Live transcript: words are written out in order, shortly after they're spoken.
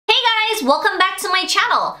guys, welcome back to my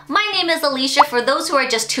channel. My name is Alicia for those who are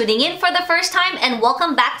just tuning in for the first time, and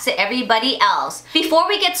welcome back to everybody else. Before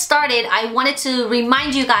we get started, I wanted to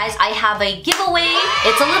remind you guys I have a giveaway.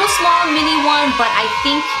 It's a little small mini one, but I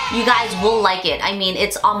think you guys will like it. I mean,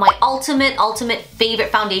 it's on my ultimate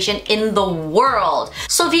favorite foundation in the world.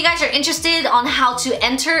 So if you guys are interested on how to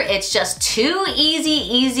enter, it's just 2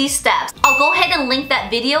 easy steps. I'll go ahead and link that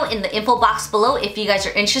video in the info box below if you guys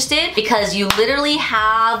are interested, because you literally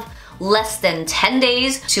have less than 10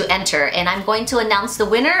 days to enter, and I'm going to announce the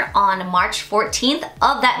winner on March 14th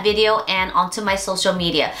of that video and onto my social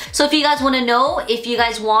media. So if you guys want to know if you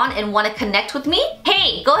guys want and want to connect with me,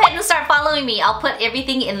 hey, go ahead and start following me. I'll put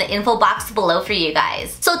everything in the info box below for you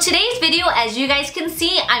guys. So today's video, as you guys can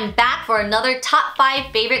see, I'm back for another top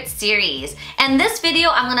 5 favorite series. And this video,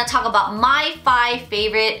 I'm going to talk about my 5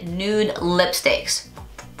 favorite nude lipsticks.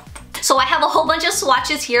 So I have a whole bunch of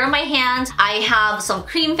swatches here in my hand. I have some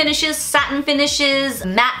cream finishes, satin finishes,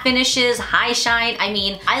 matte finishes, high shine. I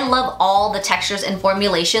mean, I love all the textures and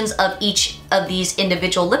formulations of each of these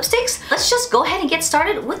individual lipsticks. Let's just go ahead and get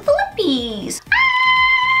started with the lippies.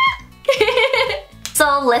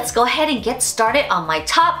 So let's go ahead and get started on my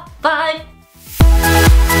top 5.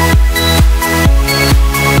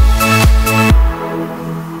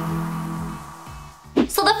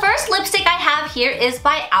 So the first lipstick I have here is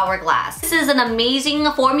by Hourglass. This is an amazing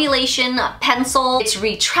formulation pencil. It's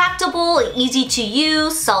retractable, easy to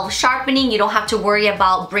use, self-sharpening. You don't have to worry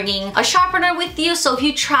about bringing a sharpener with you. So if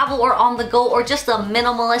you travel or on the go or just a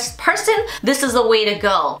minimalist person, this is the way to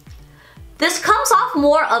go. This comes off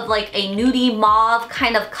more of like a nudie mauve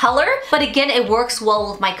kind of color, but again, it works well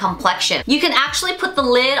with my complexion. You can actually put the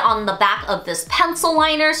lid on the back of this pencil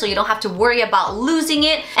liner so you don't have to worry about losing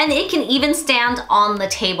it, and it can even stand on the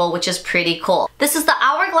table, which is pretty cool. This is the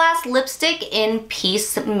Hourglass lipstick in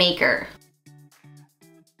Peacemaker.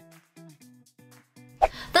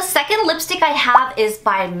 The second lipstick I have is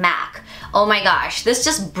by Mac. Oh my gosh, this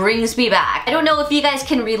just brings me back. I don't know if you guys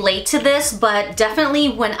can relate to this, but definitely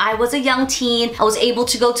when I was a young teen, I was able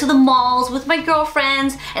to go to the malls with my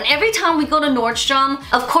girlfriends, and every time we go to Nordstrom,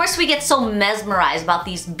 of course we get so mesmerized about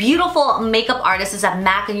these beautiful makeup artists at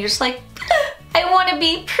Mac, and you're just like, I want to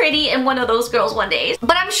be pretty and one of those girls one day.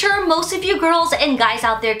 But I'm sure most of you girls and guys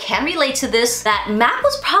out there can relate to this, that Mac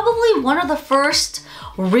was probably one of the first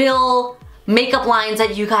real makeup lines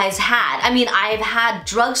that you guys had. I mean, I've had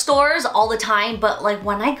drugstores all the time, but like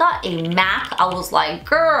when I got a Mac, I was like,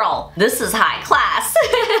 girl, this is high class.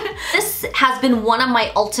 This has been one of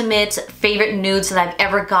my ultimate favorite nudes that I've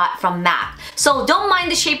ever got from Mac. So don't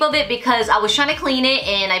mind the shape of it, because I was trying to clean it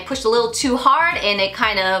and I pushed a little too hard and it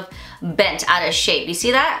kind of bent out of shape. You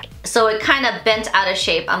see that? So it kind of bent out of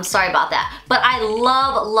shape. I'm sorry about that. But I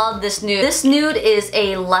love this nude. This nude is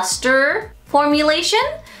a luster formulation.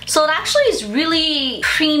 So it actually is really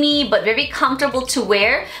creamy but very comfortable to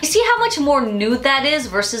wear. You see how much more nude that is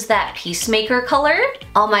versus that Peacemaker color?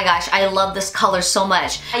 Oh my gosh, I love this color so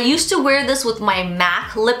much. I used to wear this with my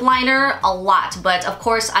MAC lip liner a lot, but of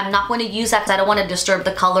course I'm not going to use that because I don't want to disturb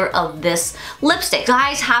the color of this lipstick.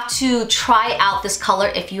 Guys have to try out this color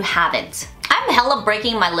if you haven't. I'm hella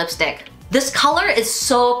breaking my lipstick. This color is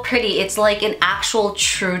so pretty. It's like an actual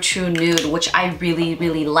true nude, which I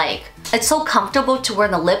really like. It's so comfortable to wear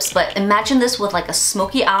on the lips, but imagine this with like a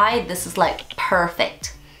smoky eye. This is like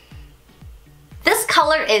perfect. This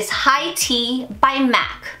color is Hightea by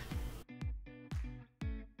Mac.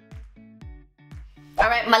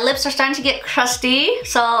 Alright, my lips are starting to get crusty,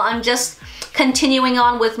 so I'm just continuing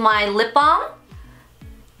on with my lip balm.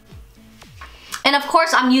 And of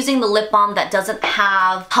course, I'm using the lip balm that doesn't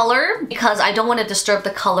have color because I don't want to disturb the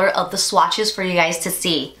color of the swatches for you guys to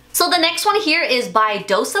see. So the next one here is by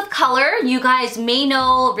Dose of Color. You guys may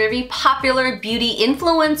know very popular beauty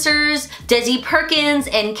influencers, Desi Perkins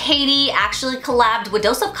and Katie actually collabed with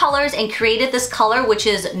Dose of Colors and created this color, which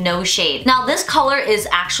is No Shade. Now this color is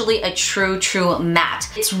actually a true matte.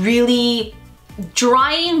 It's really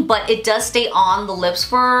drying, but it does stay on the lips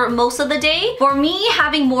for most of the day. For me,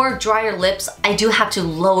 having more drier lips, I do have to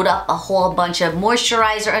load up a whole bunch of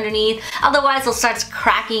moisturizer underneath. Otherwise, it starts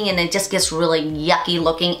cracking and it just gets really yucky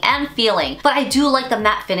looking and feeling. But I do like the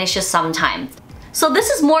matte finishes sometimes. So this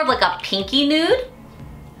is more of like a pinky nude,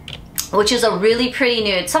 which is a really pretty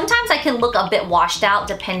nude. Sometimes I can look a bit washed out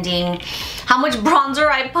depending how much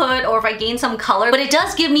bronzer I put or if I gain some color, but it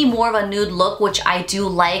does give me more of a nude look, which I do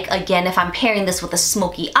like. Again, if I'm pairing this with a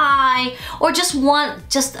smoky eye or just want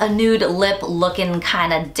just a nude lip looking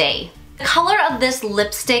kind of day. The color of this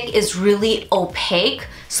lipstick is really opaque,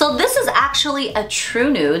 so this is actually a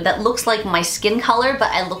true nude that looks like my skin color,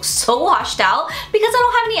 but I look so washed out because I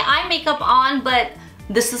don't have any eye makeup on, but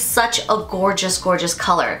This is such a gorgeous, gorgeous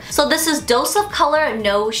color. So this is Dose of Color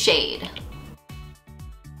No Shade.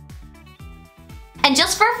 And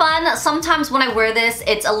just for fun, sometimes when I wear this,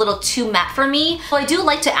 it's a little too matte for me. So I do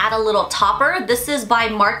like to add a little topper. This is by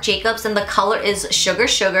Marc Jacobs and the color is Sugar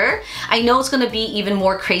Sugar. I know it's gonna be even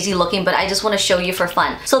more crazy looking, but I just wanna show you for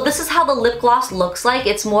fun. So this is how the lip gloss looks like.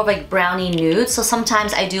 It's more like brownie nude. So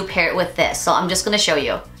sometimes I do pair it with this. So I'm just gonna show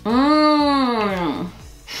you. I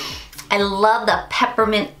love the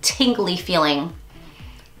peppermint tingly feeling.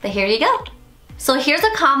 But here you go. So here's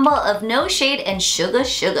a combo of No Shade and Sugar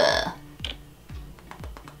Sugar.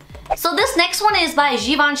 So this next one is by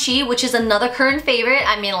Givenchy, which is another current favorite.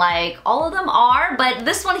 I mean, like, all of them are, but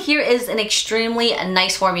this one here is an extremely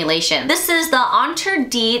nice formulation. This is the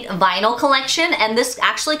Interdit Vinyl Collection, and this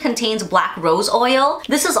actually contains black rose oil.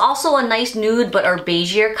 This is also a nice nude but a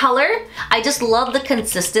beigeier color. I just love the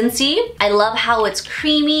consistency. I love how it's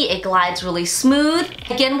creamy, it glides really smooth.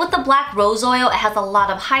 Again, with the black rose oil, it has a lot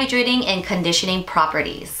of hydrating and conditioning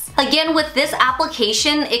properties. Again, with this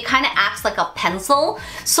application, it kind of acts like a pencil.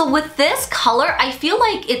 So with this color, I feel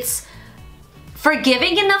like it's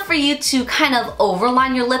forgiving enough for you to kind of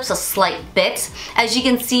overline your lips a slight bit. As you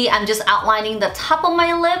can see, I'm just outlining the top of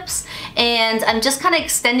my lips and I'm just kind of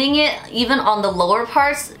extending it even on the lower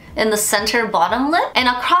parts in the center bottom lip. And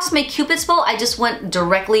across my cupid's bow, I just went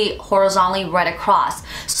directly horizontally right across.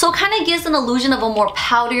 So it kind of gives an illusion of a more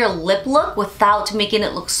powderier lip look without making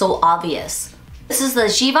it look so obvious. This is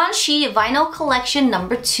the Givenchy Vinyl Collection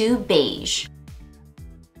number 2 Beige.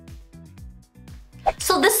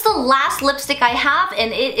 So this is the last lipstick I have,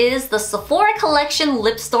 and it is the Sephora Collection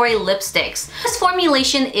Lip Story Lipsticks. This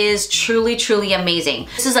formulation is truly, truly amazing.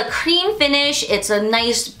 This is a cream finish. It's a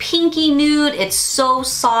nice pinky nude. It's so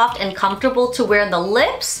soft and comfortable to wear on the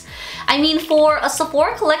lips. I mean, for a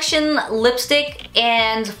Sephora Collection lipstick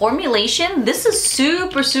and formulation, this is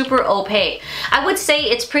super, super opaque. I would say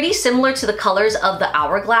it's pretty similar to the colors of the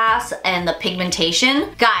Hourglass and the pigmentation.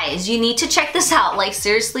 Guys, you need to check this out. Like,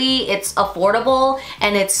 seriously, it's affordable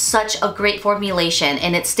and it's such a great formulation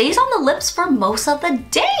and it stays on the lips for most of the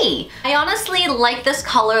day. I honestly like this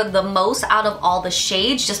color the most out of all the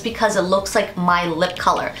shades just because it looks like my lip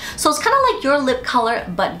color. So it's kind of like your lip color,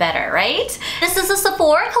 but better, right? This is the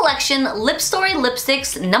Sephora Collection Lip Story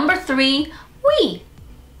Lipsticks number 3, Oui.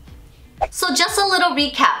 So just a little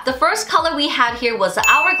recap. The first color we had here was the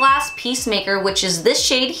Hourglass Peacemaker, which is this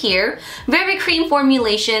shade here. Very cream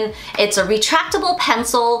formulation. It's a retractable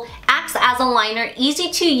pencil, acts as a liner, easy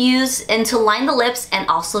to use and to line the lips and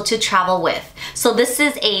also to travel with. So this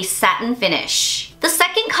is a satin finish. The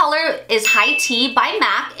second color is Hightea by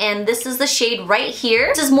MAC, and this is the shade right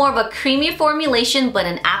here. This is more of a creamy formulation, but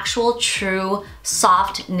an actual true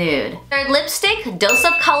soft nude. Third lipstick, Dose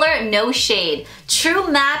of Color No Shade.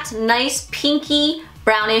 True matte, nice pinky,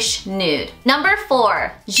 brownish nude. Number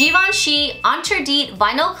 4, Givenchy Interdit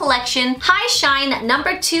Vinyl Collection High Shine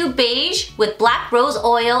number 2 Beige with black rose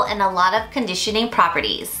oil and a lot of conditioning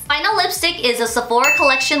properties. Final lipstick is a Sephora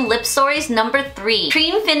Collection Lip Stories number 3.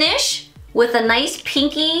 Cream finish with a nice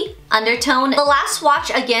pinky undertone. The last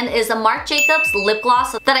swatch again is a Marc Jacobs lip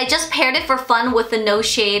gloss that I just paired it for fun with the No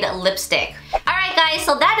Shade lipstick. Alright guys,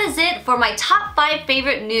 so that is it for my top 5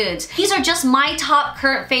 favorite nudes. These are just my top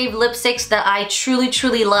current fave lipsticks that I truly,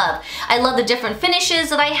 truly love. I love the different finishes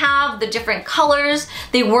that I have, the different colors.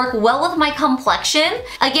 They work well with my complexion.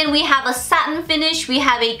 Again, we have a satin finish, we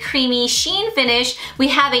have a creamy sheen finish, we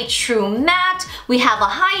have a true matte, we have a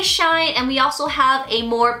high shine, and we also have a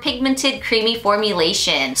more pigmented creamy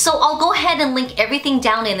formulation. So I'll go ahead and link everything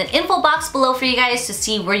down in the info box below for you guys to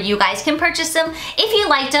see where you guys can purchase them if you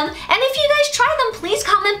liked them. And if you guys try them, please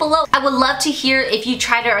comment below. I would love to hear if you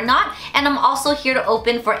tried it or not, and I'm also here to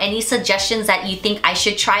open for any suggestions that you think I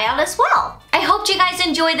should try out as well. I hope you guys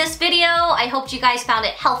enjoyed this video. I hope you guys found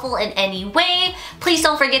it helpful in any way. Please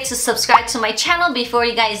don't forget to subscribe to my channel before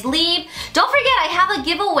you guys leave. Don't forget I have a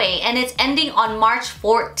giveaway and it's ending on March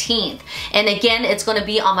 14th. And again, it's going to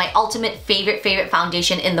be on my ultimate favorite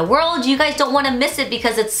foundation in the world. You guys don't want to miss it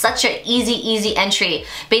because it's such an easy entry.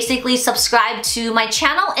 Basically, subscribe to my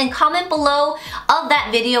channel and comment below of that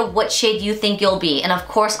video what shade you think you'll be. And of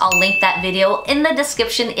course, I'll link that video in the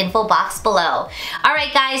description info box below.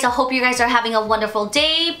 Alright guys, I hope you guys are having a wonderful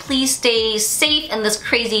day. Please stay safe in this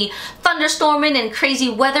crazy thunderstorming and crazy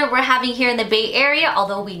weather we're having here in the Bay Area,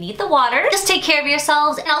 although we need the water. Just take care of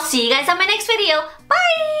yourselves and I'll see you guys on my next video.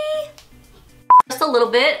 Bye! Just a little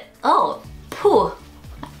bit. Oh, phew.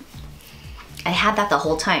 I had that the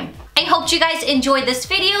whole time. I hope you guys enjoyed this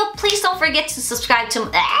video. Please don't forget to subscribe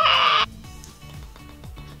to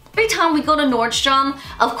Every time we go to Nordstrom,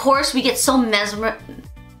 of course, we get so mesmerized.